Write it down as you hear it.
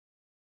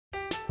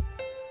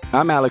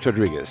I'm Alex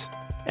Rodriguez.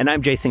 And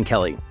I'm Jason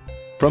Kelly.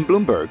 From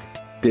Bloomberg,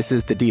 this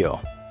is The Deal.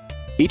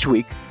 Each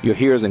week, you'll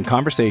hear us in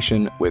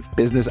conversation with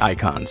business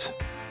icons.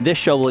 This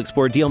show will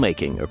explore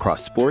deal-making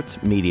across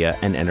sports, media,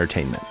 and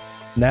entertainment.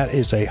 That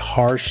is a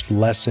harsh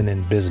lesson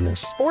in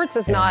business. Sports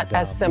is not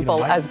as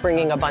simple as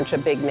bringing a bunch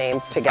of big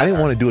names together. I didn't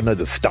want to do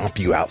another stomp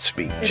you out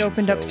speech. It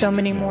opened up so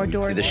many more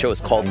doors. The show is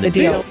called The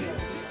Deal.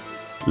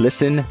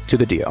 Listen to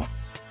The Deal.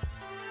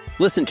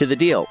 Listen to The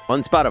Deal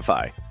on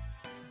Spotify.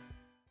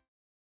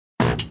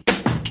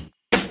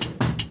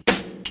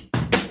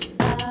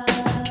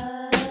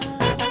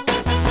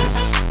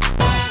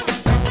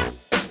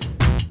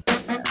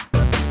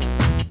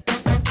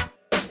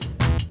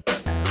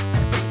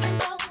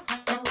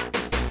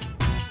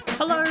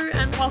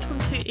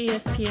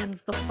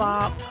 ESPN's The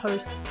Far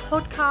Post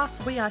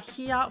podcast. We are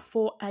here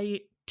for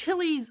a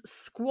Tilly's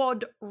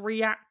Squad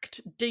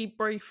React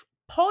debrief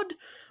pod.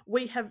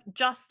 We have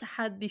just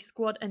had the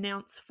squad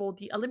announced for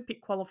the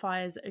Olympic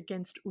qualifiers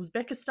against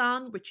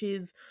Uzbekistan, which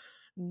is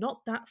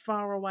not that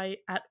far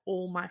away at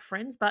all, my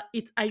friends, but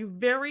it's a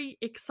very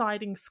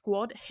exciting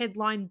squad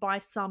headlined by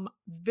some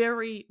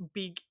very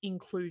big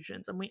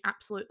inclusions, and we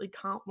absolutely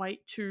can't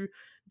wait to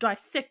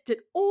dissect it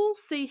all,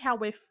 see how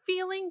we're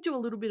feeling, do a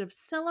little bit of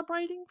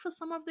celebrating for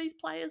some of these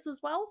players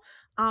as well.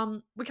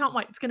 We can't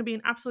wait. It's going to be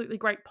an absolutely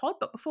great pod,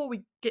 but before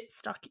we get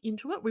stuck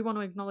into it, we want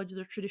to acknowledge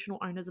the traditional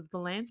owners of the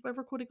lands we're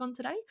recording on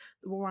today,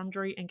 the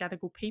Wurundjeri and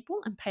Gadigal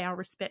people, and pay our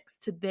respects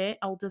to their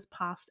elders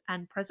past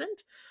and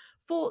present.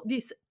 For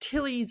this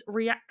Tilly's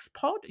Reacts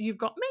pod, you've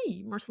got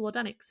me, Marissa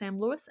Ladanik, Sam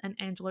Lewis, and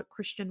Angela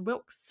Christian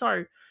Wilkes.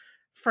 So,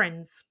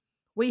 friends,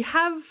 we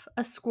have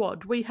a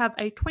squad. We have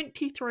a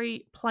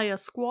 23-player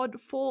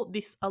squad for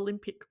this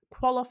Olympic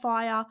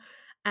qualifier,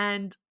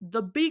 and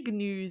the big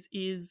news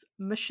is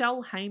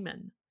Michelle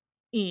HeymIN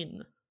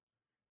in.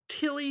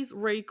 Tilly's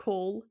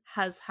recall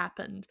has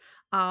happened.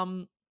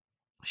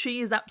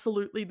 She is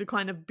absolutely the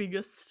kind of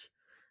biggest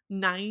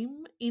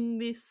name in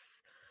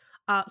this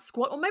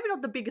squad, or maybe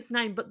not the biggest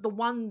name, but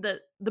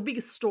the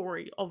biggest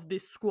story of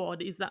this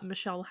squad is that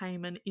Michelle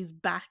HeymIN is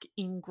back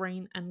in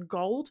green and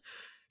gold.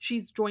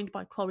 She's joined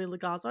by Chloe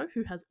Lagazzo,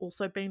 who has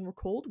also been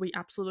recalled. We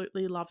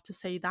absolutely love to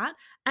see that.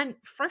 And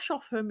fresh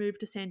off her move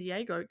to San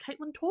Diego,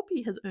 Caitlin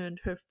Torpey has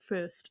earned her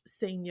first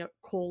senior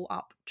call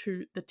up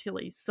to the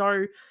Tillies.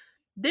 So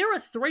there are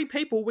three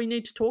people we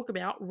need to talk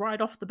about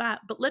right off the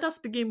bat, but let us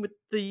begin with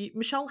the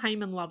Michelle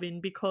HeymIN love-in,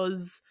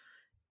 because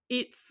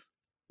it's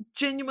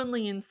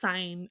genuinely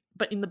insane,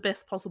 but in the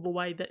best possible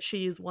way, that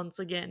she is once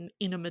again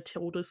in a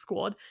Matilda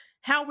squad.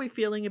 How are we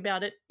feeling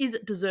about it? Is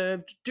it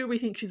deserved? Do we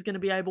think she's going to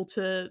be able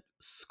to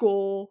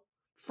score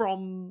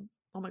from...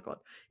 Oh my God.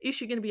 Is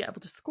she going to be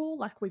able to score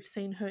like we've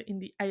seen her in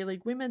the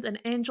A-League Women's? And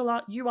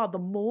Angela, you are the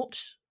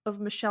Mort of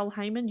Michelle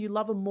HeymIN. You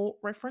love a Mort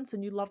reference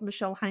and you love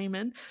Michelle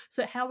HeymIN.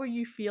 So how are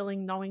you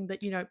feeling knowing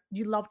that, you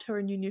loved her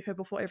and you knew her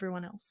before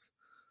everyone else?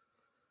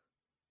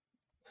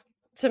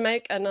 To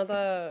make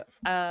another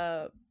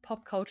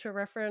pop culture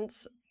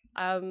reference,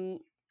 Captain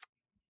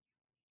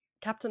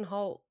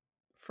Holt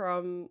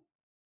from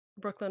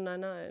Brooklyn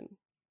Nine-Nine.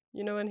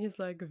 You know when he's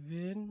like,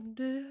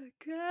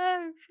 vindication.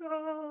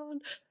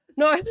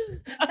 No,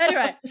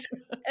 anyway,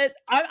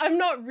 I'm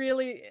not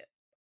really,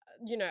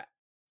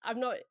 I'm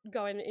not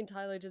going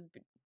entirely to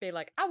be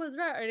like, I was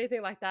right or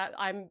anything like that.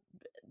 I'm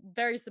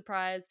very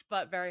surprised,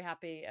 but very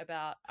happy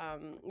about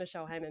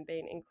Michelle HeymIN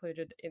being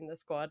included in the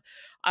squad.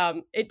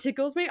 It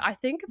tickles me. I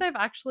think they've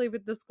actually,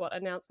 with the squad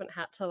announcement,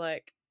 had to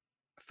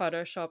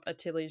Photoshop a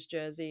Tilly's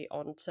jersey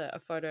onto a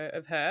photo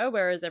of her,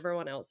 whereas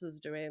everyone else is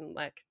doing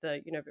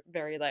the,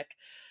 very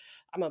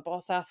I'm a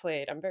boss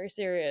athlete, I'm very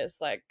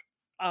serious,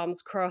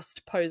 arms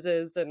crossed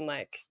poses and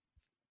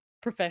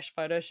profesh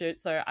photo shoot.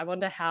 So I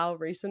wonder how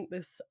recent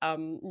this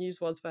news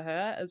was for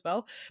her as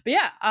well. But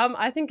yeah,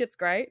 I think it's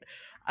great.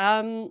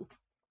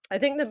 I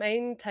think the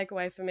main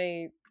takeaway for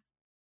me,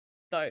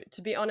 though,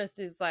 to be honest,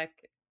 is I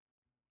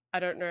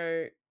don't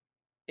know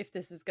if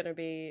this is going to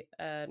be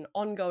an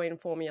ongoing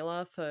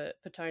formula for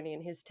Tony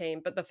and his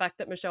team, but the fact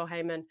that Michelle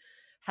HeymIN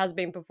has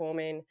been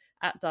performing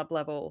at dub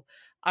level,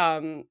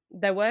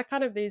 there were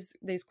kind of these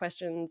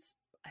questions,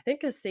 I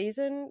think a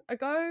season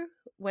ago,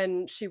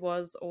 when she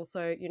was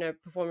also,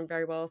 performing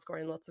very well,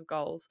 scoring lots of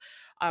goals,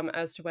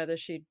 as to whether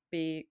she'd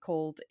be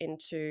called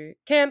into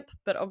camp.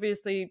 But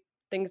obviously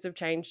things have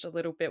changed a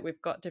little bit.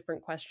 We've got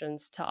different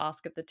questions to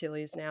ask of the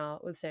Tillies now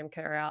with Sam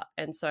Kerr out.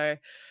 And so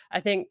I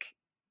think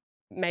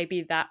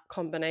maybe that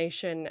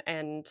combination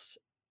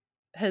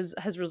has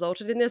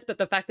resulted in this, but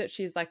the fact that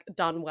she's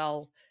done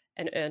well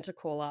and earned a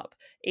call up,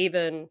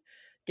 even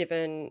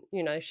given,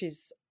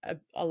 she's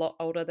a lot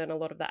older than a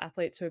lot of the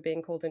athletes who are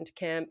being called into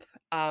camp.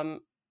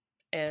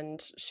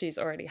 And she's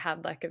already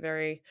had a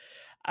very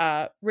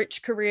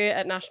rich career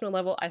at national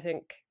level. I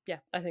think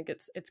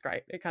it's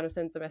great. It kind of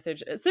sends the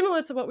message. It's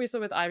similar to what we saw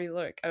with Ivy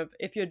Luke, of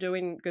if you're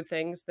doing good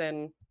things,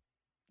 then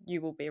you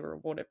will be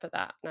rewarded for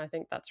that. And I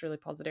think that's really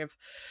positive.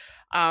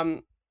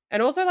 And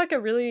also a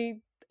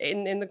really,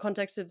 in the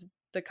context of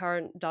the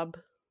current dub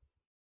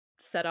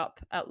setup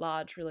at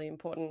large really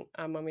important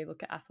when we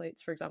look at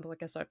athletes, for example,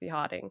 like a Sophie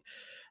Harding.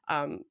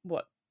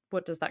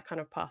 What does that kind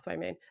of pathway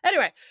mean?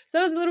 Anyway, so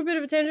that was a little bit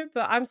of a tangent,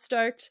 but I'm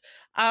stoked.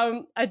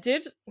 I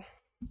did,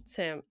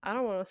 Sam, I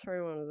don't want to throw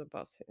you under the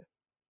bus here.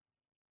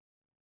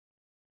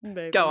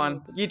 Maybe Go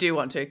on. You do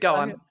want to. Go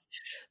on.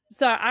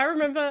 So I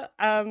remember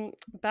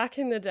back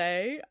in the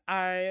day,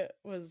 I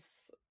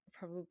was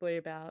probably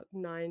about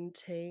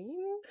 19.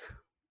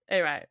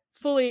 Anyway,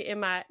 fully in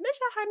my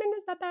Michelle Heyman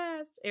is the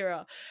best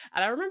era.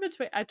 And I remember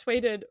I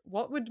tweeted,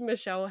 what would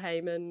Michelle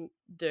Heyman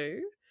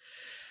do?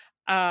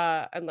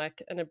 And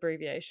like an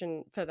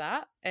abbreviation for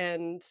that.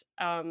 And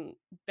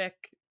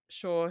Beck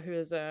Shaw, who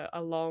is a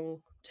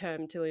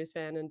long-term Tilly's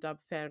fan and Dub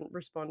fan,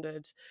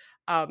 responded,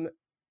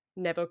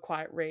 never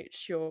quite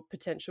reach your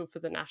potential for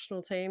the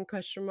national team, ?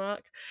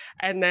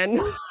 And then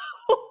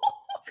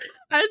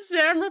and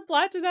Sam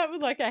replied to that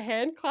with like a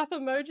hand clap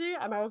emoji,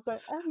 and I was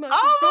like, oh my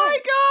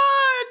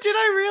god, did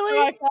I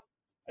really? So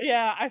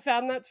I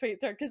found that tweet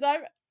there because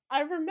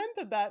I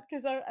remembered that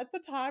because at the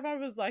time I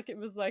was like, it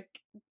was like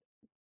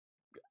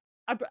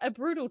a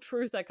brutal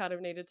truth I kind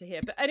of needed to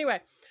hear. But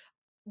anyway,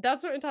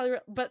 that's not entirely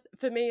real. But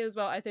for me as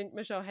well, I think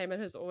Michelle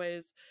Heyman has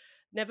always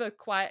never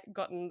quite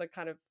gotten the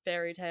kind of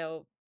fairy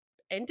tale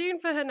ending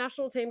for her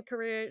national team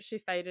career. She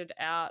faded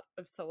out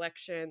of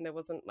selection. There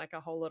wasn't like a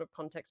whole lot of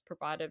context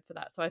provided for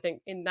that. So I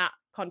think in that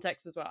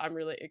context as well, I'm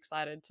really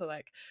excited to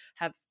like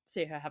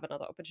see her have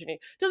another opportunity.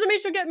 Doesn't mean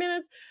she'll get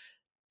minutes.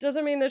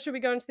 Doesn't mean that she'll be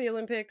going to the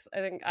Olympics. I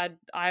think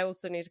I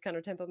also need to kind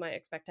of temper my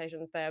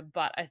expectations there.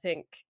 But I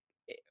think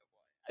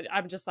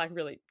I'm just like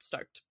really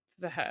stoked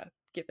for her,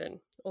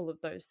 given all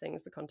of those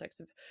things, the context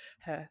of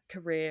her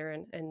career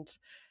and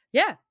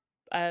yeah,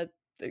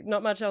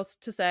 not much else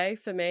to say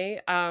for me.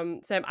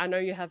 Sam, I know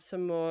you have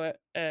some more,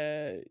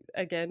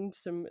 again,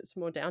 some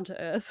more down to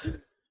earth,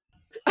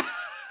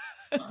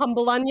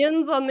 humble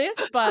onions on this,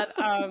 but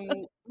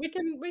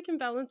we can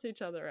balance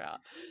each other out.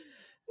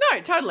 No,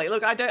 totally.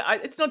 Look,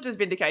 it's not just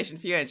vindication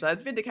for you, Angela.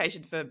 It's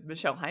vindication for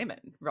Michelle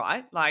Heyman,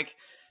 right? Like,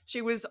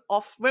 she was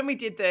off when we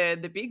did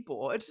the big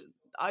board.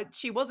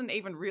 She wasn't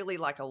even really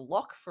like a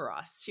lock for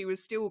us. She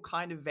was still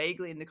kind of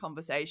vaguely in the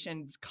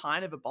conversation,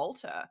 kind of a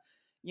bolter,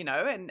 you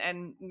know,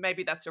 and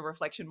maybe that's a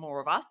reflection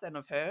more of us than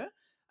of her.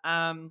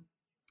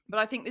 But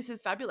I think this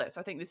is fabulous.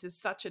 I think this is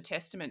such a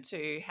testament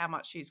to how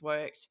much she's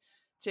worked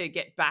to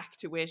get back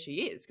to where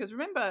she is. Because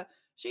remember,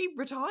 she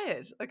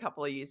retired a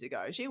couple of years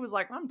ago. She was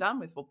like, I'm done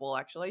with football,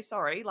 actually.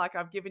 Sorry. Like,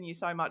 I've given you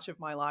so much of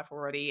my life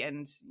already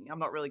and I'm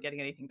not really getting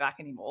anything back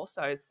anymore.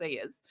 So see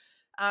yous.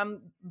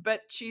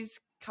 But she's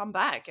come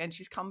back, and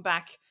she's come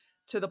back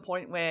to the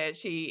point where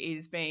she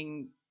is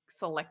being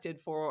selected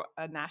for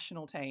a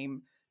national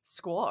team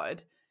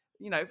squad,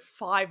 you know,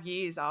 5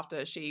 years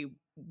after she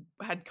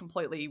had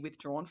completely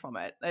withdrawn from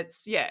it.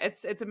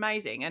 It's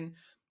amazing. And,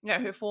 you know,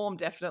 her form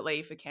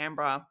definitely for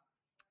Canberra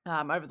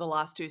over the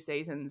last 2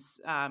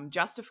 seasons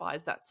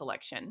justifies that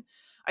selection.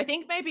 I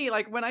think maybe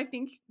like when I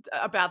think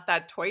about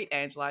that tweet,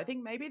 Angela, I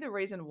think maybe the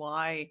reason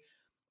why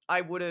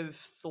I would have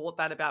thought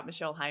that about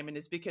Michelle Heyman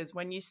is because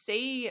when you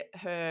see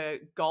her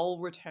goal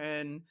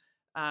return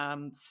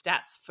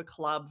stats for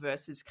club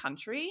versus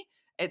country,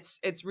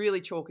 it's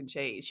really chalk and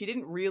cheese. She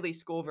didn't really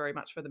score very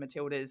much for the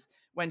Matildas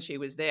when she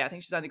was there. I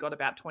think she's only got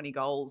about 20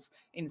 goals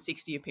in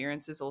 60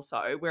 appearances or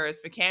so,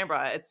 whereas for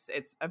Canberra, it's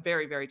a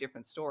very, very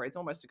different story. It's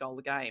almost a goal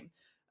a game.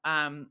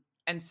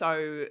 And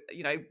so,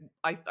 you know,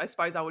 I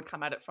suppose I would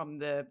come at it from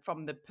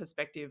the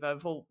perspective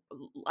of, well,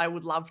 I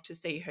would love to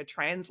see her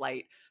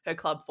translate her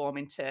club form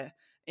into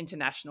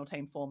national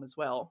team form as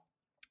well.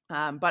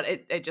 But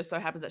it just so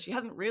happens that she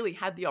hasn't really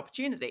had the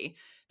opportunity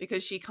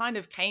because she kind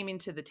of came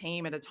into the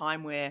team at a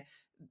time where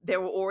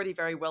there were already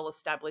very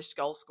well-established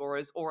goal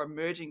scorers or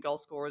emerging goal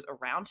scorers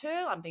around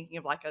her. I'm thinking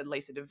of like a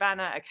Lisa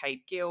DeVanna, a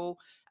Kate Gill,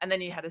 and then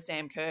you had a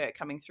Sam Kerr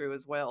coming through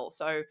as well.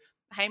 So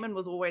Heyman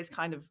was always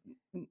kind of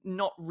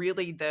not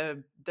really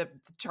the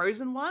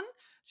chosen one.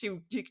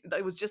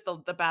 It was just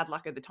the bad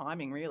luck of the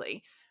timing,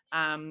 really.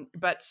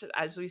 But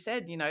as we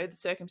said, you know, the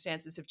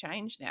circumstances have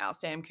changed now.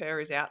 Sam Kerr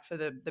is out for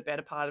the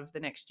better part of the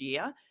next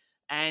year,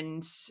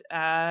 and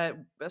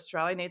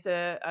Australia needs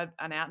an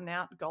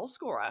out-and-out goal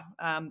scorer.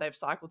 They've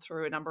cycled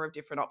through a number of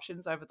different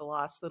options over the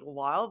last little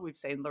while. We've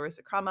seen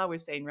Larissa Crummer, we've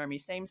seen Remy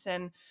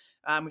Simpson,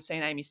 we've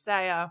seen Amy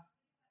Sayer.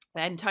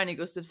 And Tony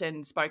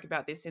Gustafsson spoke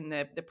about this in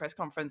the press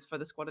conference for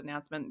the squad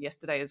announcement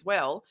yesterday as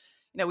well.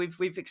 You know,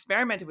 we've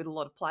experimented with a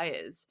lot of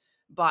players,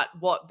 but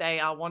what they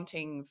are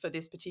wanting for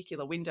this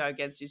particular window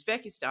against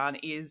Uzbekistan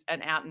is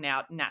an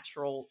out-and-out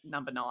natural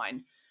number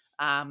 9.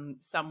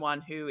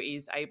 Someone who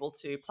is able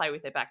to play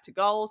with their back to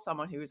goal,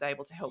 someone who is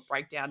able to help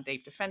break down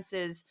deep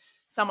defences,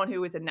 someone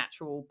who is a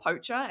natural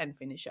poacher and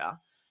finisher,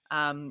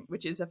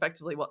 which is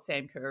effectively what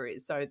Sam Kerr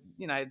is. So,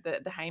 you know,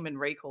 the Heyman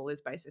recall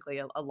is basically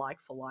a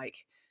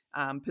like-for-like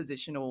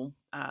positional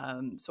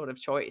sort of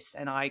choice,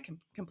 and I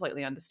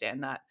completely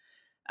understand that.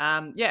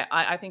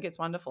 I think it's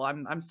wonderful.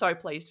 I'm so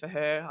pleased for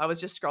her. I was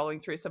just scrolling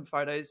through some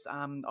photos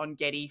on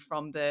Getty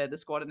from the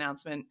squad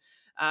announcement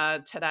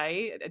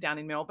today down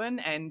in Melbourne,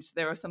 and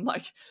there are some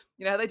like,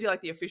 you know, they do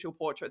like the official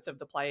portraits of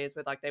the players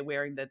with like they're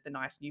wearing the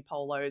nice new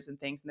polos and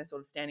things, and they're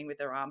sort of standing with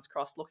their arms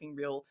crossed, looking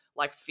real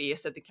like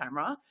fierce at the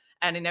camera.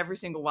 And in every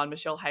single one,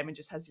 Michelle Heyman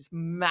just has this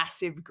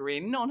massive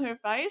grin on her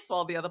face,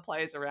 while the other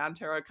players around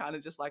her are kind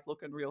of just like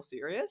looking real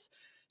serious.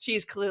 She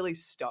is clearly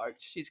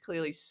stoked. She's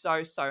clearly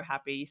so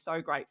happy,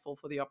 so grateful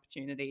for the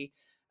opportunity.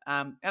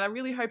 And I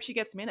really hope she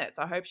gets minutes.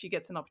 I hope she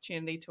gets an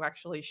opportunity to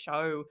actually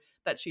show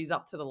that she's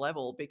up to the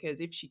level,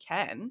 because if she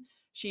can,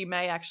 she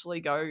may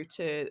actually go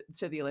to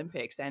the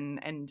Olympics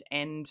and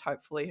end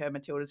hopefully her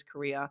Matilda's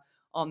career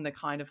on the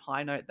kind of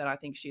high note that I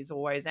think she's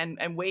always and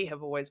we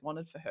have always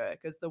wanted for her,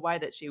 because the way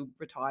that she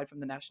retired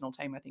from the national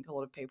team, I think a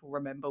lot of people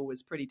remember,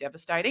 was pretty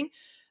devastating.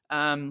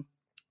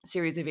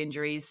 Series of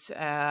injuries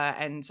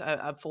and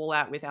a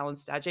fallout with Alan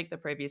Stajic, the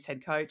previous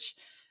head coach,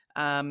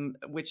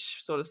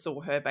 which sort of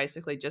saw her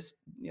basically just,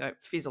 you know,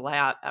 fizzle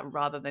out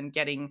rather than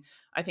getting,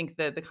 I think,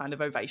 the kind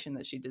of ovation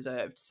that she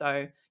deserved.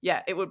 So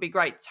yeah, it would be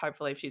great,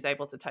 hopefully, if she's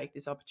able to take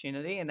this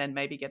opportunity and then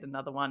maybe get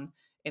another one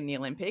in the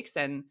Olympics.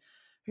 And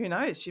who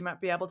knows, she might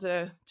be able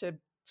to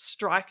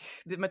strike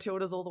the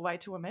Matildas all the way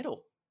to a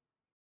medal.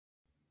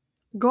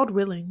 God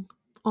willing,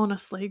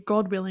 honestly,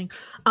 God willing.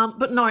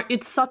 But no,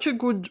 it's such a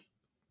good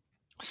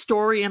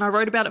story, and I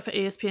wrote about it for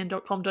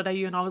espn.com.au,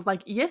 and I was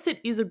like, yes, it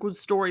is a good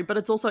story, but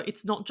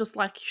it's not just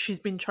like she's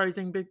been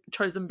chosen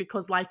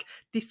because like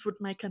this would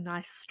make a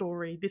nice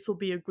story, this will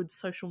be a good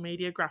social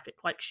media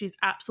graphic. Like, she's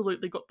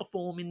absolutely got the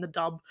form in the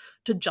dub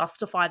to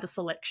justify the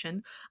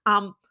selection.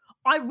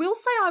 I will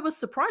say I was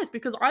surprised,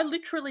 because I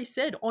literally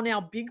said on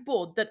our big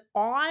board that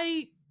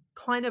I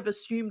kind of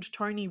assumed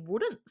Tony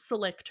wouldn't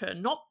select her.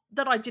 Not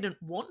that I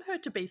didn't want her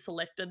to be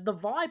selected. The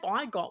vibe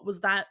I got was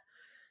that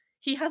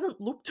he hasn't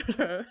looked at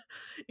her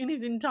in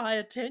his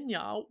entire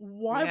tenure.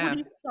 Why would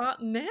he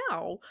start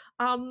now?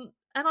 And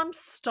I'm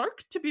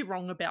stoked to be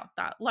wrong about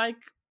that. Like,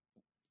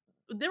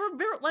 there are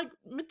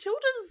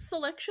Matilda's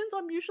selections,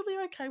 I'm usually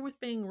okay with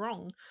being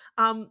wrong.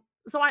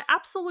 So I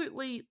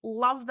absolutely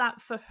love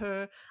that for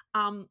her.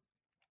 And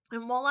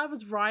while I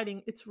was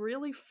writing, it's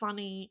really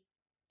funny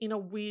in a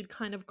weird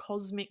kind of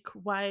cosmic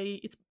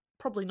way. It's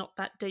probably not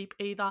that deep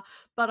either.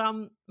 But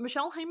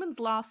Michelle Heyman's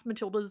last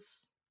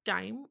Matilda's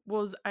game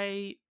was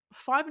a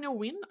 5-0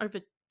 win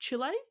over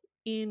Chile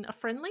in a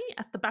friendly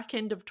at the back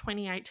end of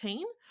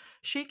 2018.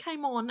 She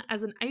came on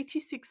as an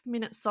 86th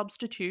minute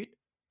substitute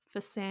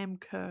for Sam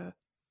Kerr.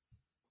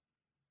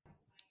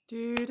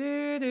 Do, do,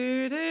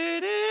 do,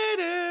 do, do,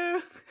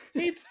 do.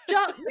 It's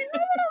just, you know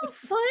what I'm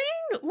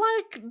saying?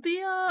 Like,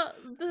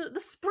 the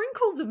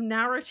sprinkles of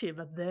narrative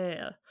are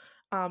there,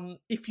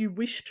 if you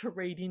wish to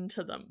read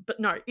into them. But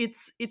no,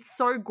 it's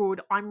so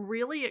good. I'm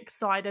really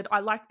excited.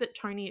 I like that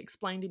Tony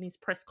explained in his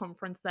press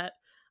conference that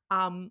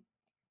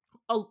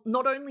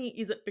not only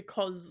is it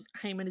because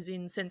HeymIN is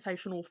in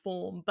sensational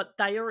form, but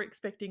they are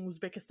expecting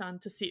Uzbekistan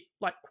to sit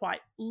like quite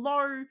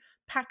low,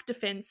 pack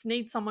defense,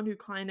 need someone who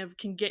kind of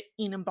can get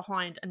in and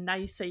behind, and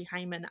they see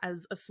HeymIN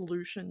as a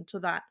solution to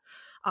that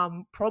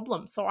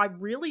problem. So I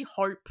really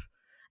hope,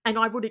 and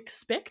I would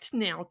expect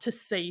now to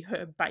see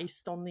her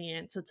based on the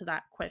answer to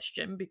that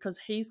question, because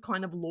he's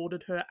kind of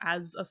lauded her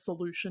as a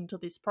solution to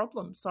this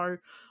problem. So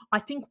I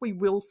think we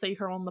will see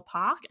her on the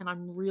park, and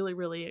I'm really,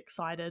 really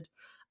excited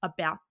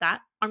about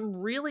that.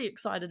 I'm really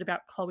excited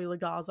about Chloe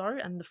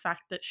Lagazzo and the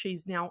fact that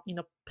she's now in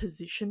a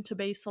position to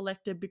be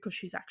selected because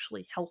she's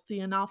actually healthy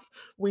enough.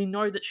 We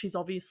know that she's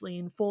obviously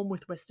in form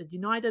with Western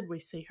United. We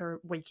see her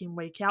week in,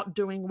 week out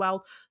doing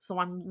well. So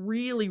I'm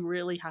really,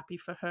 really happy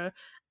for her.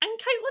 And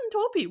Caitlin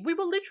Torpey, we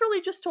were literally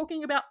just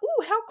talking about,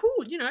 oh, how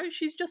cool, you know,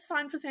 she's just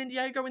signed for San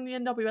Diego in the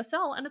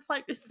NWSL. And it's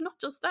like, it's not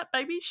just that,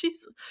 baby.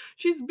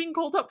 She's been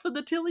called up for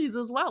the Tillies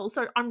as well.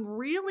 So I'm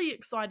really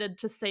excited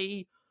to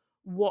see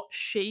what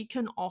she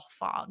can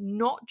offer,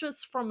 not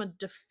just from a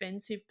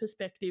defensive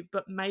perspective,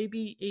 but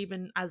maybe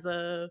even as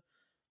a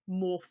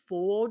more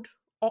forward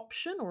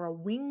option or a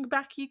wing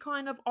backy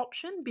kind of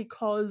option.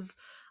 Because,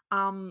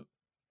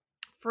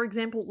 for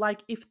example,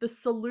 like if the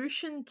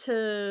solution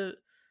to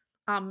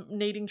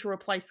needing to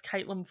replace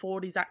Caitlin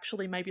Ford is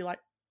actually maybe like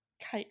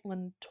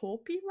Caitlin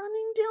Torpey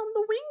running down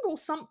the wing or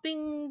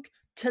something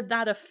to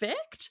that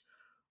effect,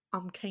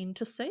 I'm keen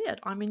to see it.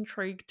 I'm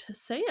intrigued to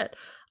see it.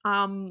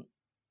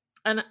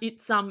 And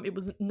it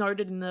was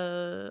noted in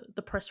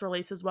the press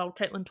release as well.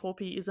 Caitlin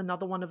Torpey is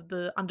another one of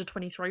the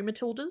under-23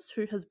 Matildas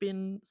who has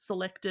been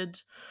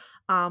selected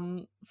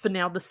for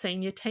now the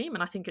senior team,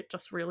 and I think it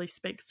just really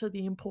speaks to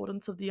the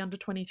importance of the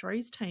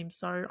under-23s team.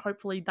 So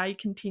hopefully they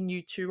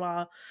continue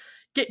to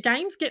get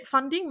games, get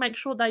funding, make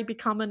sure they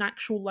become an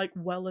actual like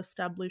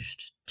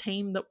well-established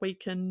team that we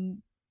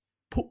can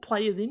put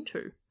players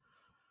into.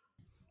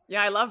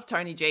 Yeah, I love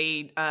Tony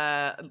G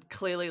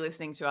clearly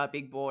listening to our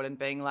big board and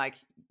being like,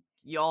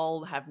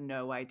 y'all have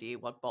no idea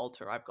what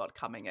bolter I've got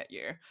coming at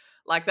you.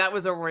 Like, that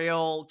was a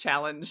real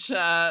challenge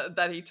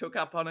that he took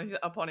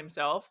upon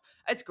himself.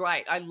 It's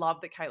great. I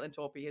love that Caitlin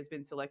Torpey has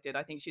been selected.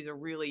 I think she's a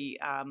really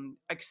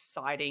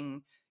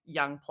exciting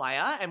young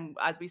player. And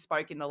as we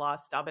spoke in the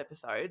last Stub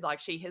episode, like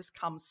she has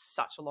come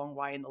such a long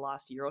way in the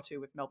last year or two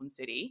with Melbourne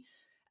City.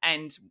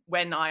 And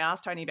when I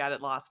asked Tony about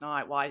it last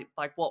night, what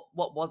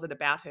was it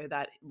about her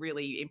that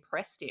really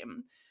impressed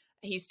him?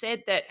 He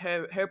said that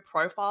her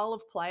profile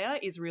of player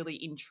is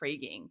really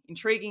intriguing.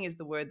 Intriguing is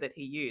the word that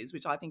he used,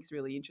 which I think is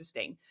really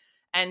interesting.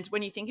 And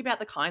when you think about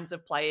the kinds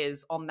of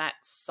players on that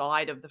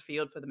side of the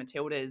field for the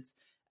Matildas,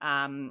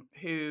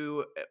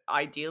 who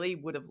ideally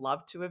would have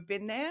loved to have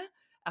been there,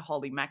 a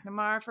Holly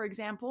McNamara, for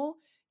example,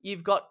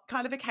 you've got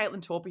kind of a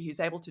Caitlin Torpey who's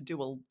able to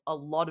do a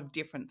lot of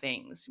different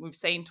things. We've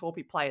seen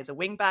Torpey play as a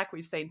wingback.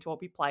 We've seen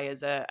Torpey play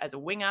as a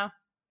winger.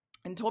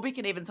 And Torpey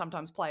can even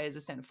sometimes play as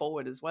a centre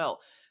forward as well.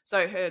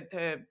 So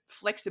her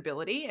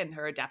flexibility and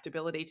her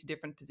adaptability to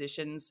different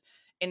positions,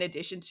 in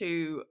addition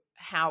to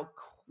how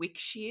quick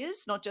she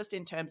is, not just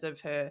in terms of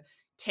her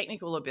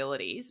technical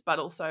abilities, but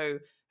also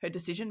her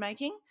decision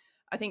making.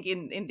 I think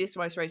in this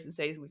most recent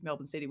season with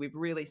Melbourne City, we've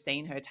really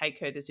seen her take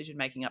her decision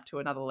making up to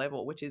another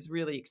level, which is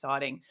really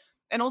exciting.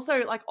 And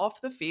also, like, off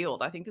the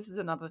field, I think this is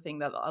another thing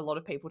that a lot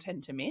of people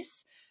tend to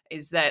miss,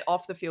 is that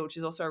off the field,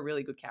 she's also a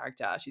really good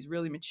character. She's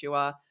really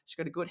mature. She's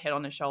got a good head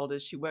on her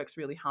shoulders. She works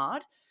really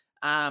hard.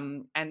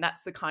 And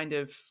that's the kind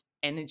of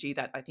energy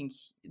that I think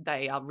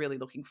they are really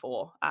looking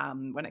for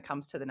when it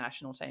comes to the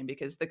national team,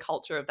 because the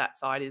culture of that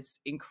side is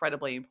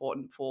incredibly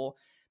important for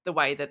the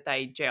way that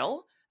they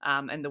gel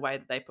and the way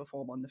that they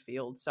perform on the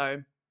field.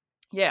 So,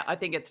 yeah, I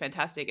think it's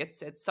fantastic.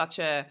 It's such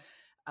a,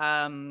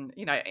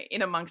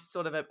 in amongst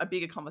sort of a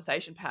bigger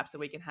conversation perhaps that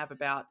we can have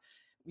about,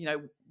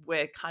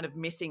 we're kind of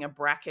missing a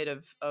bracket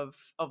of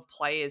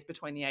players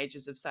between the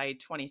ages of, say,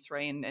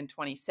 23 and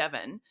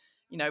 27.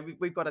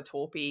 We've got a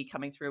Torpey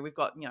coming through. We've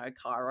got,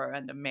 Cairo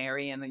and a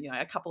Mary and,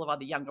 a couple of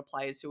other younger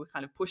players who are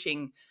kind of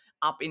pushing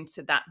up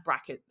into that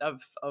bracket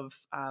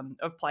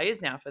of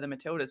players now for the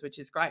Matildas, which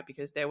is great,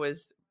 because there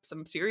was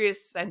some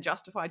serious and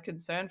justified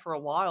concern for a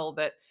while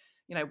that,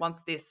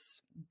 once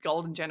this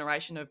golden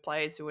generation of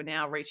players who are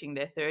now reaching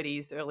their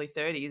 30s, early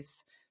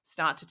 30s,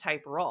 start to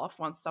taper off,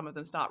 once some of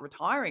them start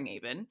retiring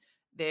even,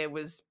 there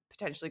was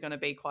potentially going to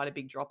be quite a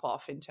big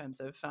drop-off in terms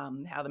of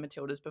how the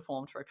Matildas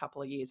performed for a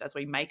couple of years as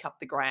we make up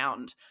the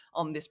ground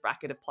on this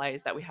bracket of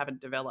players that we haven't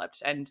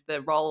developed. And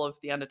the role of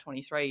the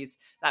under-23s,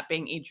 that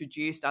being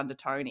introduced under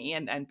Tony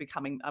and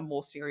becoming a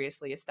more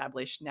seriously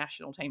established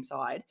national team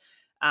side,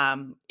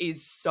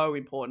 is so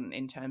important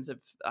in terms of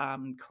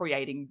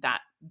creating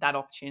that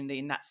opportunity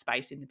and that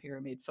space in the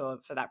pyramid for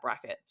that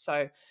bracket.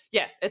 So,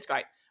 yeah, it's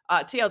great.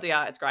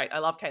 TLDR, it's great. I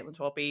love Caitlin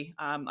Torpey.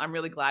 I'm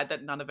really glad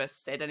that none of us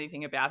said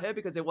anything about her,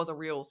 because it was a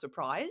real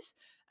surprise.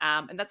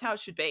 And that's how it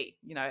should be.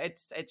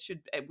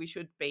 We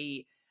should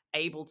be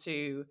able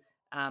to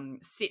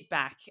sit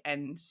back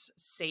and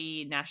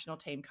see national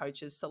team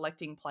coaches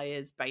selecting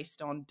players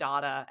based on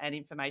data and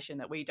information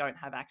that we don't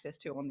have access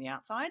to on the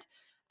outside.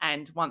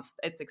 And once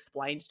it's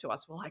explained to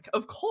us, we're like,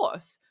 of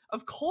course,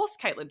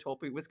 Caitlin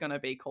Torpey was going to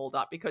be called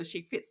up, because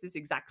she fits this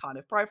exact kind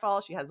of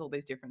profile. She has all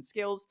these different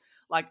skills.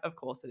 Like, of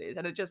course it is.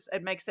 And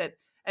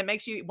it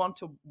makes you want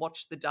to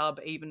watch the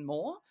dub even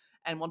more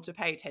and want to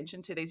pay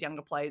attention to these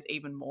younger players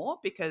even more,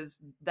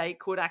 because they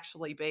could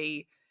actually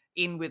be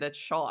in with a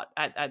shot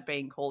at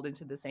being called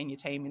into the senior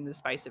team in the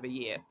space of a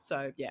year.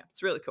 So, yeah,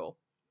 it's really cool.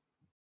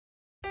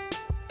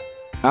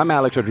 I'm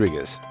Alex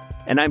Rodriguez.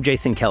 And I'm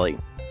Jason Kelly.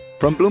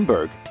 From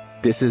Bloomberg,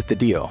 this is The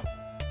Deal.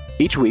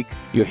 Each week,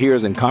 you'll hear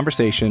us in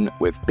conversation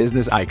with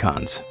business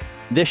icons.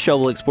 This show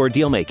will explore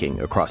deal-making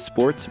across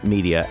sports,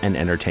 media, and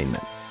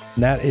entertainment.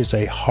 That is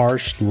a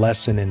harsh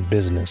lesson in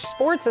business.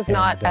 Sports is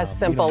not as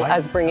simple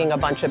as bringing a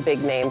bunch of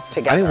big names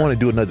together. I didn't want to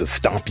do another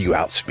stomp you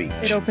out speech.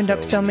 It opened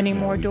up so many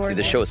more doors.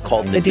 The show is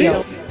called The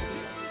Deal.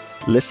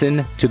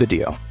 Listen to The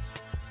Deal.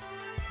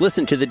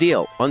 Listen to The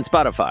Deal on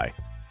Spotify.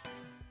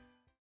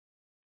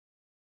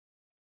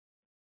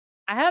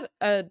 I had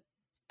a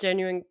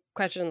genuine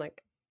question,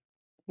 like,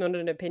 not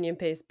an opinion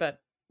piece, but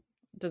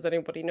does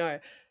anybody know?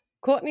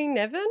 Courtney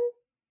Nevin?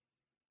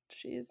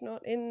 She's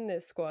not in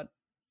this squad.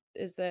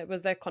 Was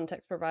there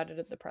context provided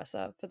at the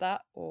presser for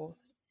that, or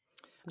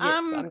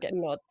yes? I'm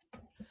getting nods.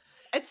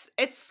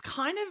 It's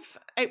kind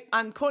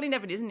of Courtney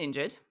Nevin isn't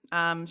injured.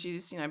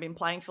 She's been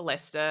playing for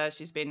Leicester.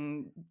 She's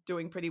been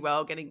doing pretty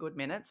well, getting good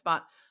minutes.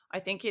 But I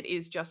think it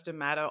is just a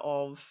matter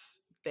of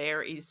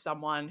there is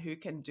someone who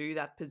can do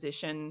that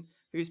position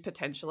who's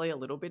potentially a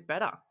little bit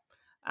better.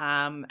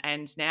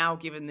 And now,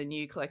 given the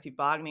new collective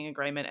bargaining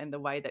agreement and the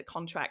way that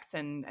contracts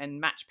and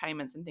match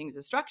payments and things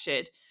are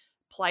structured,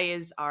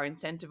 players are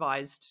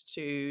incentivized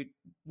to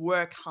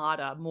work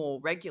harder more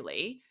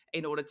regularly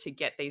in order to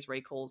get these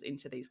recalls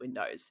into these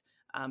windows.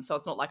 So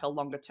it's not like a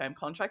longer term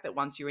contract that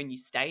once you're in, you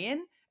stay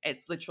in.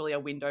 It's literally a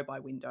window by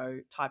window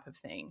type of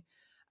thing.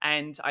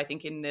 And I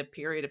think in the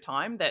period of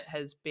time that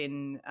has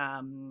been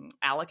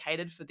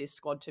allocated for this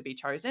squad to be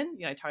chosen,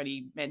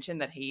 Tony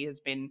mentioned that he has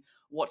been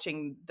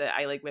watching the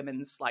A-League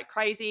Women's like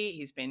crazy.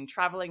 He's been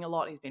traveling a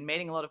lot. He's been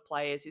meeting a lot of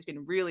players. He's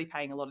been really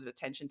paying a lot of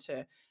attention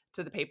to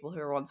the people who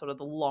are on sort of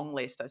the long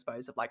list, I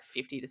suppose, of like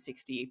 50 to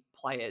 60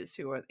 players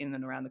who are in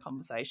and around the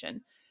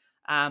conversation.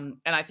 And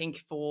I think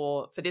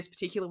for this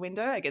particular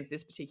window against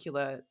this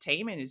particular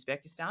team in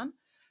Uzbekistan,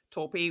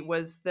 Torpy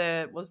was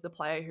the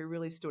player who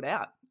really stood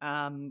out.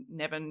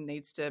 Nevin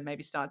needs to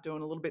maybe start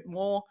doing a little bit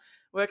more,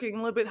 working a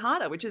little bit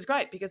harder, which is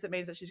great because it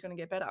means that she's going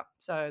to get better.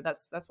 So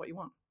that's what you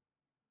want.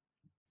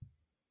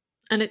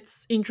 And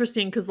it's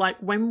interesting because, like,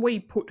 when we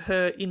put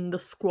her in the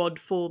squad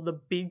for the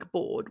big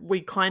board, we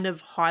kind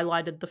of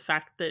highlighted the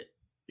fact that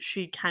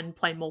she can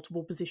play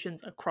multiple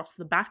positions across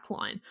the back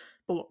line.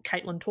 But what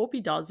Caitlin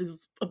Torpy does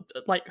is,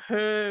 like,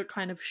 her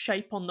kind of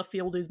shape on the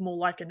field is more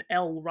like an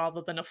L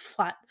rather than a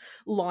flat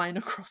line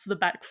across the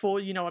back four,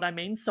 you know what I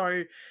mean?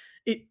 So,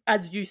 it,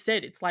 as you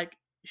said, it's like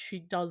she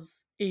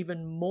does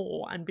even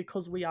more. And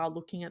because we are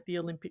looking at the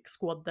Olympic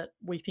squad that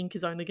we think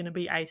is only going to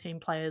be 18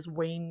 players,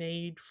 we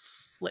need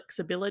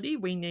flexibility,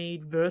 we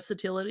need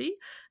versatility,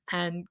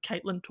 and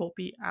Caitlin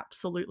Torpy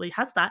absolutely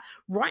has that.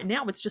 Right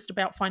now, it's just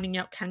about finding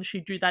out, can she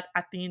do that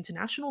at the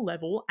international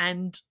level?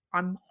 And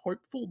I'm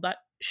hopeful that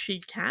she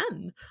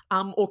can,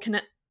 or can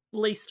at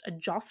least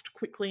adjust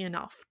quickly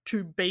enough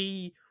to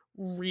be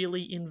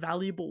really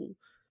invaluable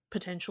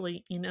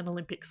potentially in an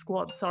Olympic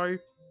squad. So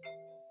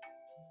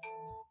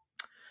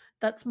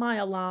that's my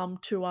alarm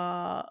to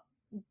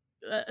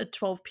at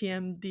 12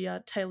 p.m.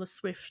 the Taylor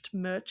Swift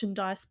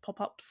merchandise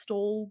pop-up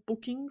stall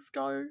bookings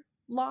go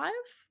live.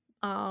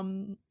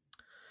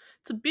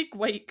 It's a big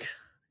week.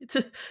 It's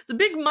a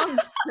big month,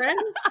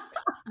 friends.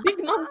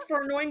 Big month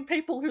for annoying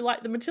people who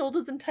like the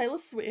Matildas and Taylor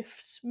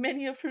Swift,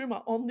 many of whom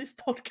are on this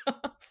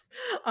podcast.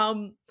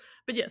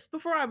 But yes,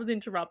 before I was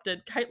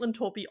interrupted, Caitlin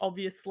Torpy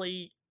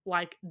obviously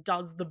like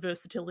does the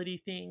versatility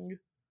thing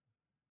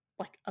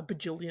like a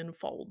bajillion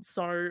fold.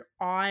 So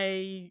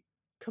I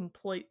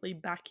completely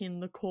back in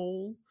the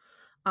call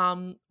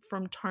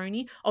from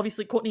Tony.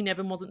 Obviously, Courtney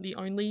Nevin wasn't the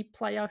only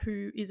player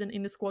who isn't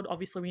in the squad.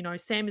 Obviously, we know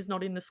Sam is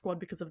not in the squad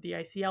because of the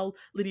ACL.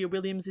 Lydia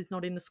Williams is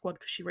not in the squad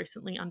because she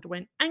recently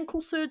underwent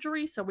ankle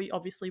surgery. So we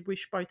obviously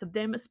wish both of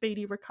them a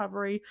speedy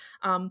recovery.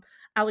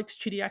 Alex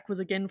Chidiac was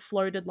again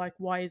floated, like,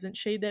 why isn't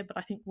she there? But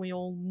I think we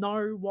all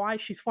know why.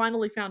 She's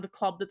finally found a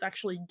club that's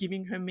actually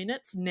giving her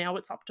minutes. Now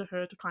it's up to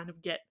her to kind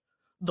of get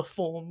the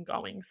form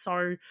going.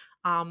 So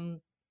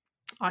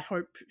I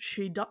hope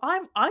she does.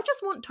 I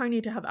just want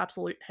Tony to have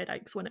absolute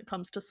headaches when it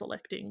comes to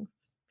selecting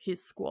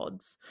his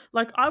squads.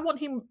 Like, I want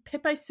him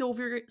Pepe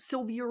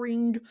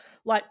Silvering,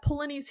 like,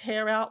 pulling his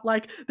hair out,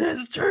 like,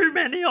 there's too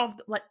many of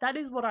them. Like, that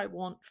is what I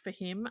want for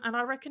him, and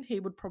I reckon he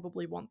would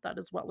probably want that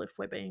as well, if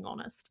we're being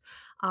honest.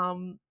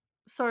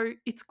 So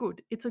it's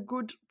good. It's a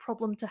good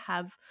problem to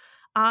have.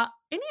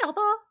 Any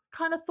other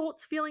kind of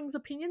thoughts, feelings,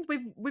 opinions?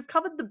 We've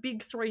covered the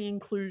big three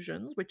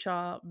inclusions, which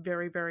are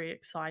very, very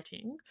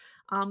exciting.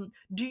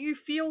 Do you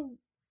feel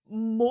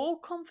more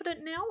confident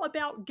now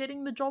about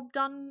getting the job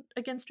done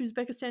against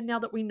Uzbekistan now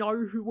that we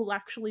know who will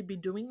actually be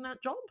doing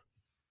that job?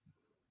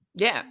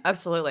 Yeah,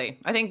 absolutely.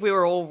 I think we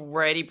were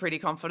already pretty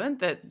confident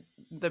that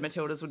the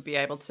Matildas would be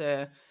able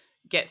to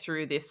get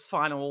through this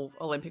final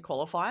Olympic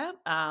qualifier,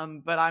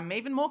 but I'm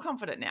even more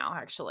confident now,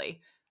 actually.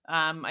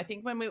 I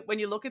think when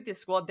you look at this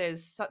squad,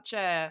 there's such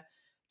a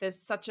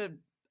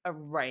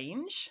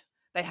range.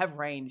 They have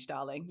range,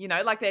 darling. You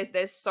know, like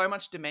there's so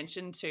much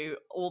dimension to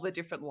all the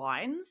different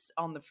lines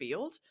on the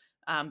field.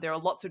 There are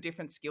lots of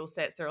different skill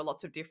sets. There are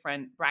lots of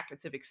different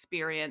brackets of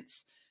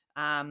experience.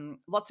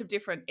 Lots of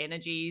different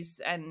energies,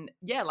 and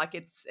yeah, like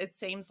it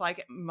seems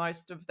like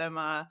most of them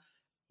are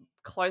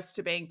close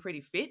to being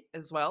pretty fit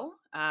as well.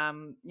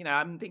 You know,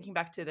 I'm thinking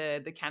back to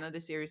the Canada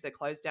series that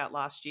closed out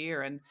last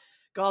year, and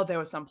God, there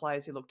were some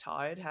players who looked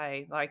tired.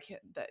 Hey, like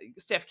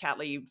Steph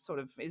Catley sort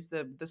of is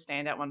the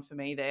standout one for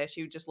me there.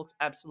 She just looked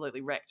absolutely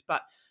wrecked.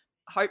 But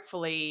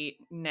hopefully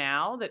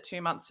now that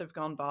 2 months have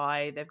gone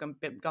by,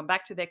 they've gone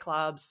back to their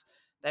clubs.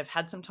 They've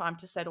had some time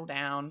to settle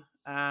down.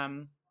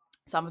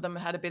 Some of them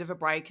had a bit of a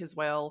break as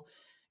well.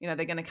 You know,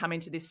 they're going to come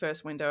into this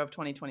first window of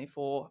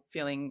 2024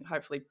 feeling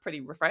hopefully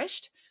pretty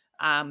refreshed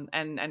and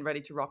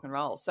ready to rock and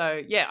roll.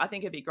 So, yeah, I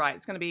think it'd be great.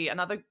 It's going to be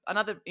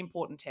another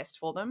important test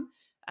for them.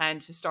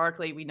 And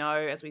historically, we know,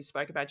 as we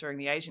spoke about during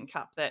the Asian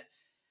Cup, that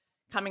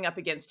coming up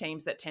against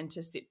teams that tend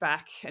to sit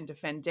back and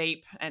defend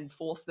deep and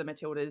force the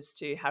Matildas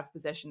to have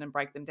possession and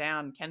break them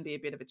down can be a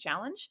bit of a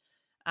challenge.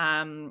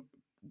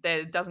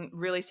 There doesn't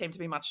really seem to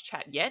be much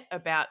chat yet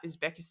about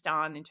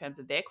Uzbekistan in terms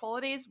of their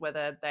qualities,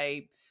 whether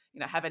they,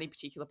 you know, have any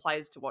particular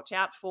players to watch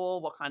out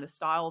for, what kind of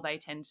style they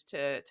tend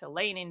to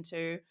lean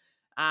into.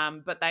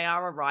 But they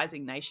are a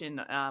rising nation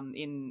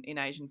in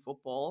Asian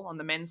football on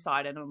the men's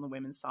side and on the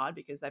women's side,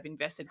 because they've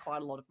invested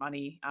quite a lot of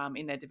money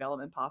in their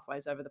development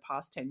pathways over the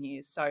past 10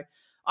 years. So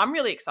I'm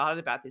really excited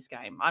about this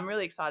game. I'm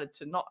really excited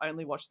to not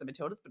only watch the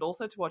Matildas, but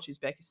also to watch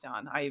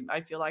Uzbekistan.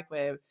 I feel like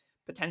we're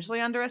potentially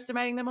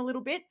underestimating them a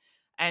little bit.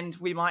 And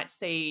we might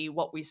see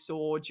what we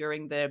saw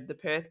during the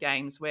Perth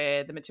games,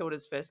 where the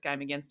Matildas' first game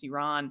against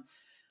Iran,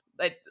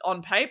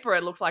 on paper,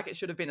 it looked like it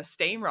should have been a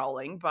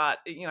steamrolling, but,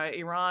 you know,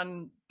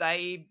 Iran,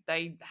 they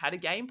had a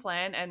game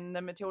plan, and the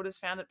Matildas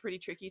found it pretty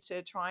tricky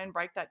to try and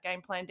break that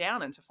game plan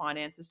down and to find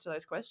answers to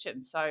those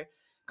questions. So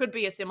could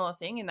be a similar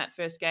thing in that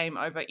first game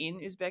over in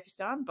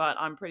Uzbekistan, but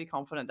I'm pretty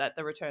confident that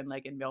the return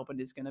leg in Melbourne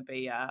is going to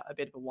be a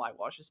bit of a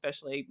whitewash,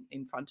 especially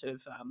in front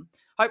of,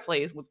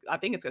 hopefully, I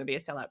think it's going to be a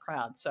sellout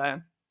crowd.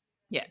 So,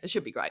 yeah, it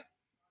should be great.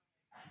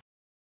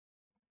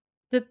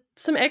 Did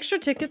some extra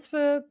tickets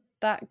for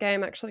that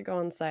game actually go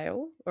on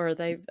sale, or have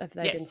they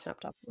been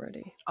snapped up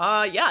already?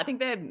 Yeah, I think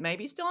they're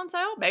maybe still on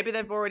sale. Maybe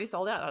they've already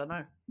sold out. I don't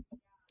know.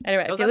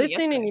 Anyway, if you're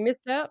listening and you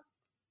missed out,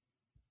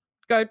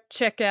 go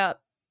check out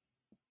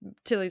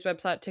Tilly's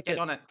website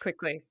tickets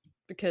quickly,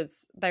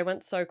 because they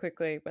went so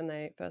quickly when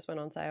they first went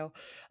on sale.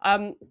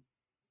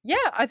 Yeah,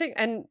 I think,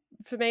 and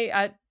for me,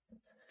 I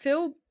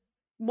feel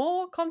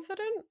more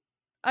confident.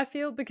 I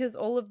feel because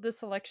all of the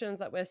selections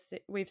that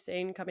we've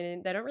seen coming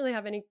in, they don't really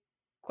have any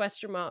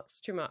question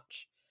marks too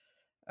much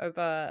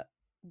over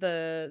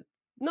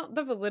not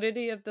the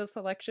validity of the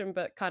selection,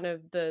 but kind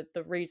of the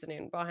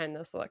reasoning behind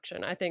the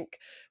selection. I think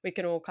we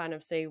can all kind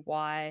of see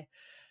why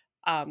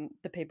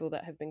the people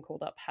that have been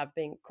called up,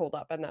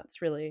 and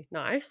that's really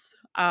nice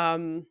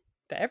for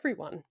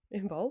everyone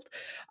involved.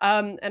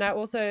 And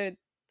I'll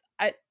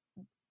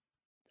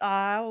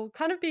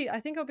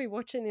be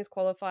watching these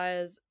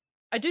qualifiers.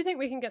 I do think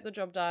we can get the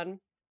job done.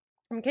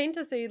 I'm keen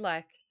to see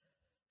like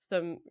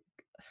some,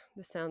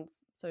 this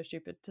sounds so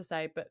stupid to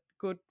say, but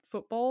good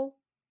football.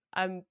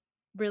 I'm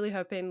really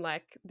hoping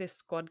like this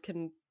squad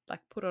can like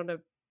put on a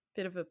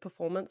bit of a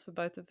performance for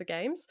both of the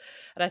games,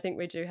 and I think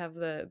we do have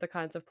the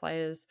kinds of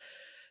players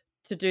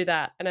to do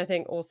that. And I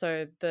think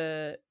also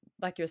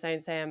like you were saying,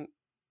 Sam,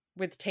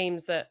 with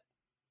teams that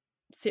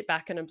sit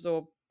back and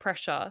absorb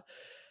pressure,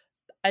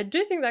 I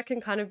do think that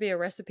can kind of be a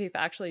recipe for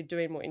actually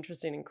doing more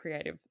interesting and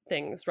creative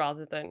things,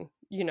 rather than,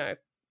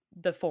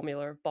 the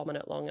formula of bombing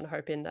it long and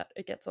hoping that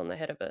it gets on the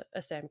head of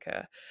a Sam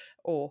Kerr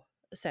or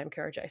a Sam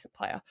Kerr adjacent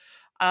player.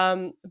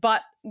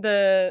 But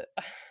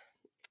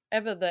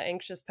ever the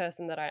anxious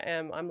person that I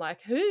am, I'm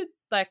like,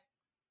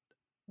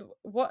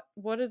 what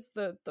is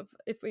the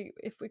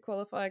if we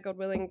qualify, God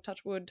willing,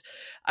 touch wood,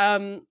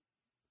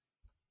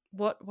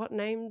 what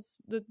names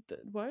the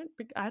won't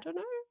be, I don't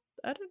know.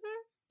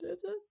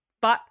 Is it?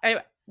 But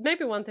anyway,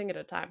 maybe one thing at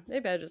a time.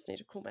 Maybe I just need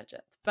to cool my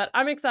jets. But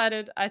I'm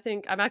excited. I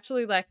think I'm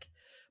actually like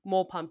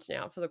more pumped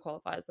now for the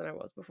qualifiers than I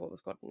was before the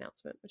squad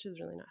announcement, which is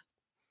really nice.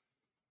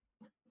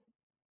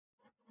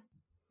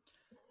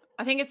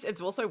 I think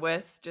it's also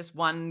worth just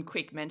one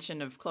quick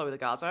mention of Chloe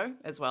Logarzo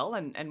as well,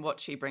 and what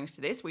she brings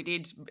to this. We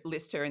did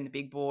list her in the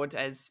big board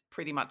as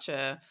pretty much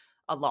a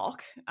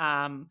lock.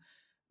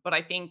 But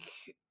I think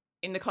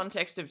in the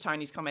context of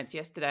Tony's comments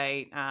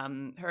yesterday,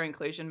 her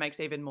inclusion makes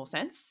even more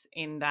sense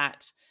in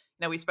that,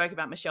 we spoke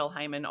about Michelle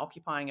HeymIN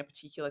occupying a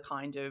particular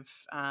kind of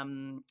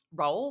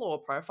role or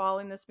profile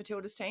in this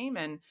Matildas team,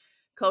 and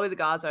Chloe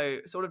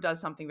Logarzo sort of does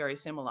something very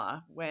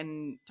similar.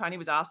 When Tony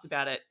was asked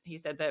about it, he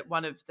said that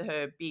one of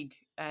her big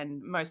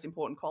and most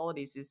important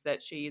qualities is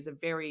that she is a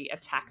very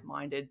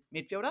attack-minded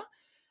midfielder,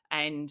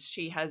 and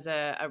she has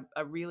a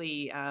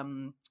really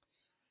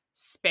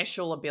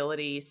special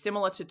ability,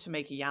 similar to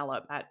Tamika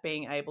Yallop, at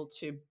being able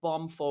to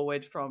bomb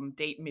forward from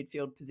deep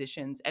midfield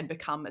positions and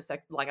become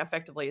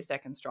effectively a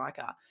second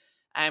striker.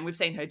 And we've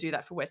seen her do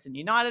that for Western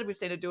United. We've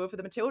seen her do it for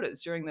the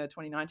Matildas during the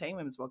 2019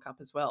 Women's World Cup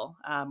as well.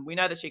 We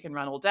know that she can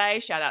run all day.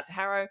 Shout out to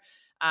Harrow.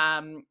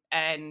 So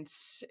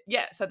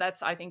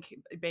that's, I think,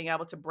 being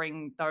able to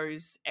bring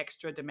those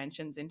extra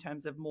dimensions in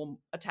terms of more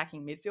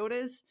attacking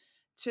midfielders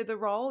to the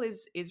role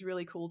is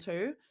really cool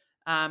too.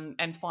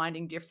 And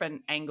finding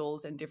different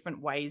angles and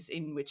different ways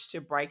in which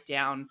to break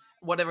down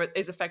whatever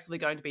is effectively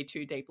going to be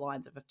two deep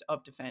lines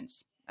of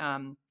defense.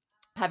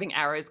 Having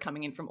arrows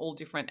coming in from all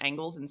different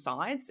angles and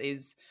sides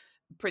is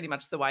pretty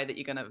much the way that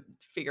you're going to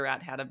figure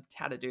out how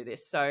to do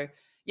this. So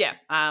yeah,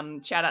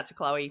 shout out to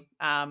Chloe,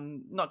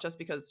 not just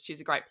because she's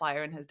a great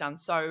player and has done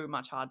so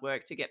much hard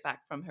work to get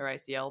back from her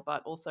ACL,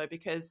 but also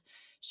because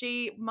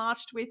she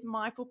marched with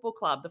my football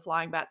club, the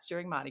Flying Bats,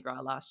 during Mardi Gras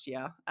last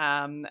year,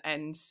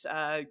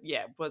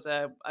 was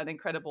an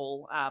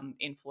incredible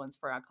influence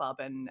for our club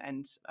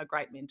and a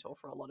great mentor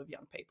for a lot of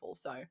young people.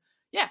 So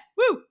yeah,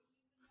 woo!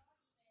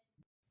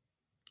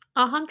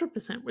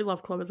 100%. We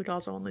love Chloe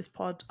Logarzo on this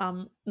pod.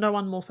 No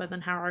one more so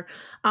than Harrow.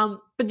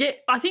 But yeah,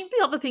 I think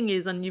the other thing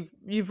is, and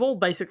you've all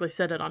basically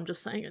said it, I'm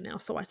just saying it now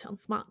so I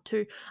sound smart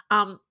too.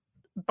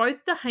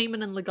 Both the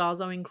HeymIN and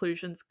Logarzo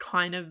inclusions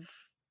kind of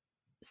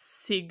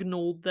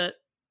signaled that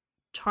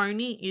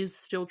Tony is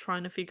still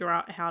trying to figure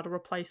out how to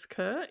replace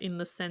Kerr, in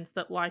the sense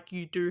that, like,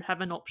 you do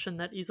have an option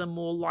that is a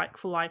more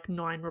like-for-like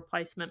 9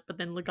 replacement, but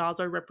then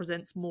Logarzo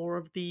represents more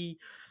of the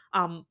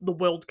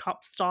World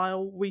Cup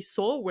style we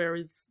saw, where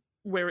it's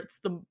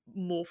the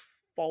more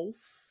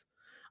false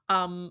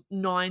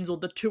nines, or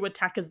the two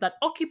attackers that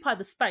occupy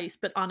the space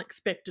but aren't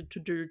expected to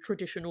do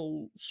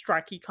traditional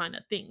strikey kind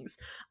of things.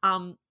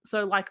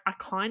 So like, I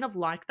kind of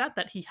like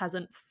that he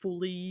hasn't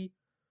fully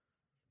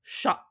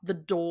shut the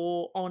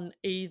door on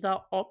either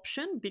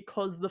option,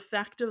 because the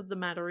fact of the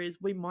matter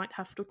is we might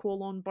have to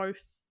call on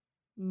both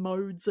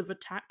modes of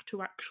attack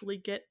to actually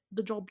get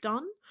the job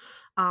done.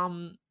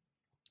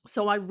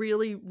 So I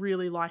really,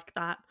 really like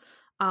that.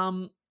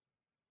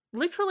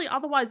 literally,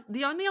 otherwise,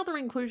 the only other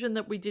inclusion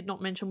that we did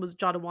not mention was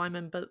Jada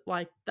Wyman, but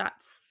like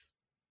that's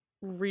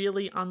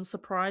really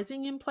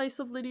unsurprising in place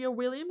of Lydia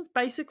Williams.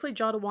 Basically,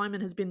 Jada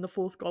Wyman has been the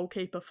fourth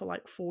goalkeeper for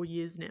like 4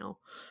 years now.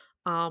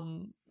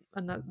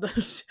 And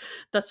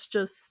that's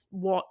just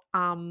what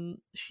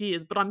she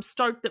is. But I'm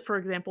stoked that, for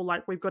example,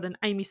 like we've got an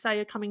Amy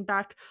Sayer coming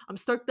back. I'm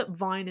stoked that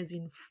Vine is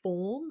in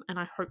form, and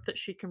I hope that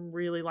she can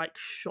really like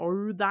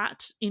show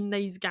that in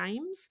these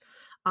games,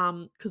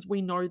 because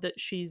we know that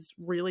she's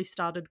really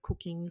started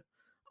cooking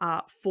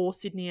for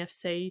Sydney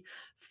FC.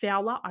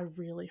 Fowler, I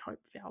really hope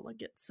Fowler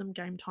gets some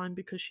game time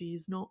because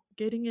she's not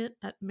getting it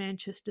at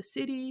Manchester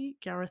City.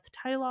 Gareth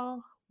Taylor,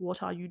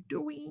 what are you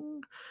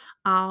doing?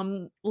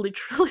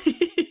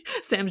 Literally,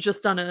 Sam's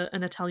just done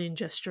an Italian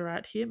gesture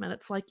at him, and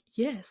it's like,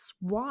 yes,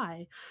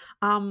 why?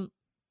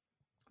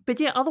 But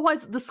yeah,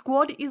 otherwise the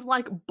squad is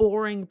like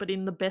boring, but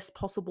in the best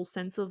possible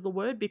sense of the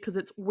word, because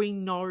it's we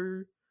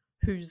know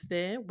who's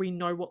there, we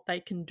know what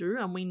they can do,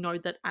 and we know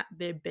that at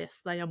their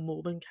best they are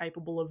more than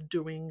capable of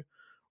doing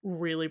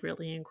really,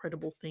 really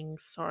incredible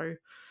things. So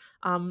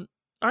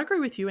I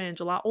agree with you,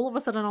 Angela. All of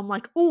a sudden I'm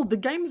like, oh, the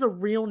games are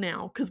real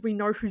now because we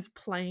know who's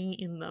playing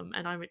in them,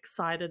 and I'm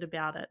excited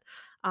about it.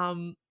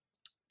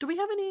 Do we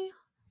have any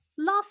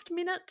last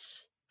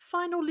minute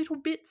final little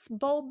bits,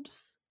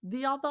 bobs,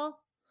 the other?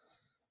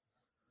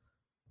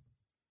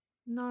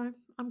 No,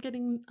 I'm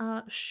getting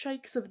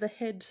shakes of the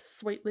head,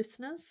 sweet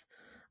listeners.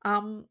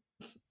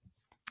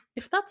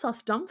 If that's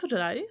us done for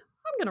today,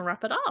 I'm going to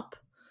wrap it up.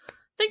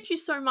 Thank you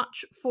so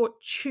much for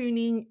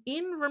tuning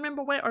in.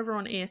 Remember, we're over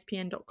on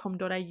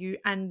espn.com.au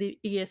and the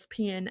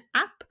ESPN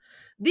app.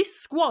 This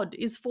squad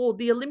is for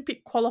the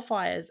Olympic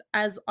qualifiers,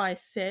 as I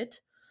said.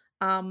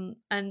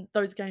 And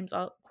those games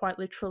are quite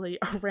literally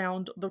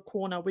around the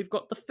corner. We've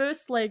got the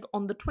first leg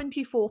on the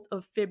 24th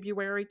of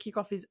February.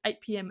 Kickoff is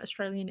 8 p.m.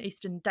 Australian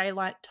Eastern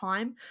Daylight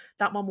Time.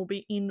 That one will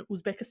be in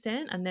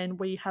Uzbekistan. And then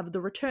we have the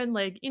return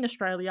leg in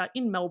Australia,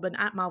 in Melbourne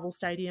at Marvel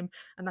Stadium.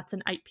 And that's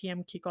an 8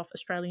 p.m. kickoff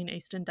Australian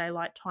Eastern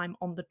Daylight Time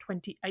on the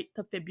 28th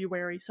of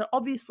February. So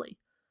obviously,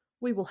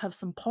 we will have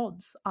some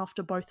pods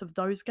after both of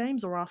those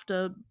games, or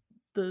after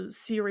the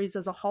series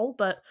as a whole,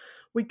 but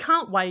we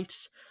can't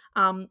wait.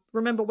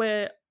 Remember,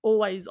 we're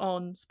always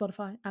on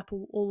Spotify,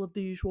 Apple, all of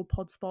the usual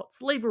pod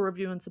spots. Leave a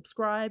review and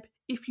subscribe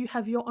if you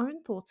have your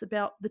own thoughts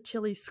about the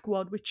Tilly's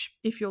squad, which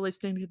if you're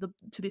listening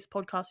to this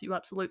podcast, you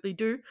absolutely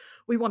do.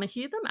 We want to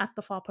hear them at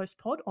the Far Post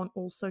Pod on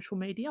all social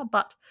media.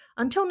 But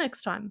until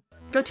next time,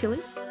 go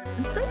Tillies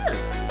and see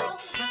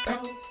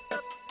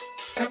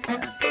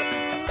us.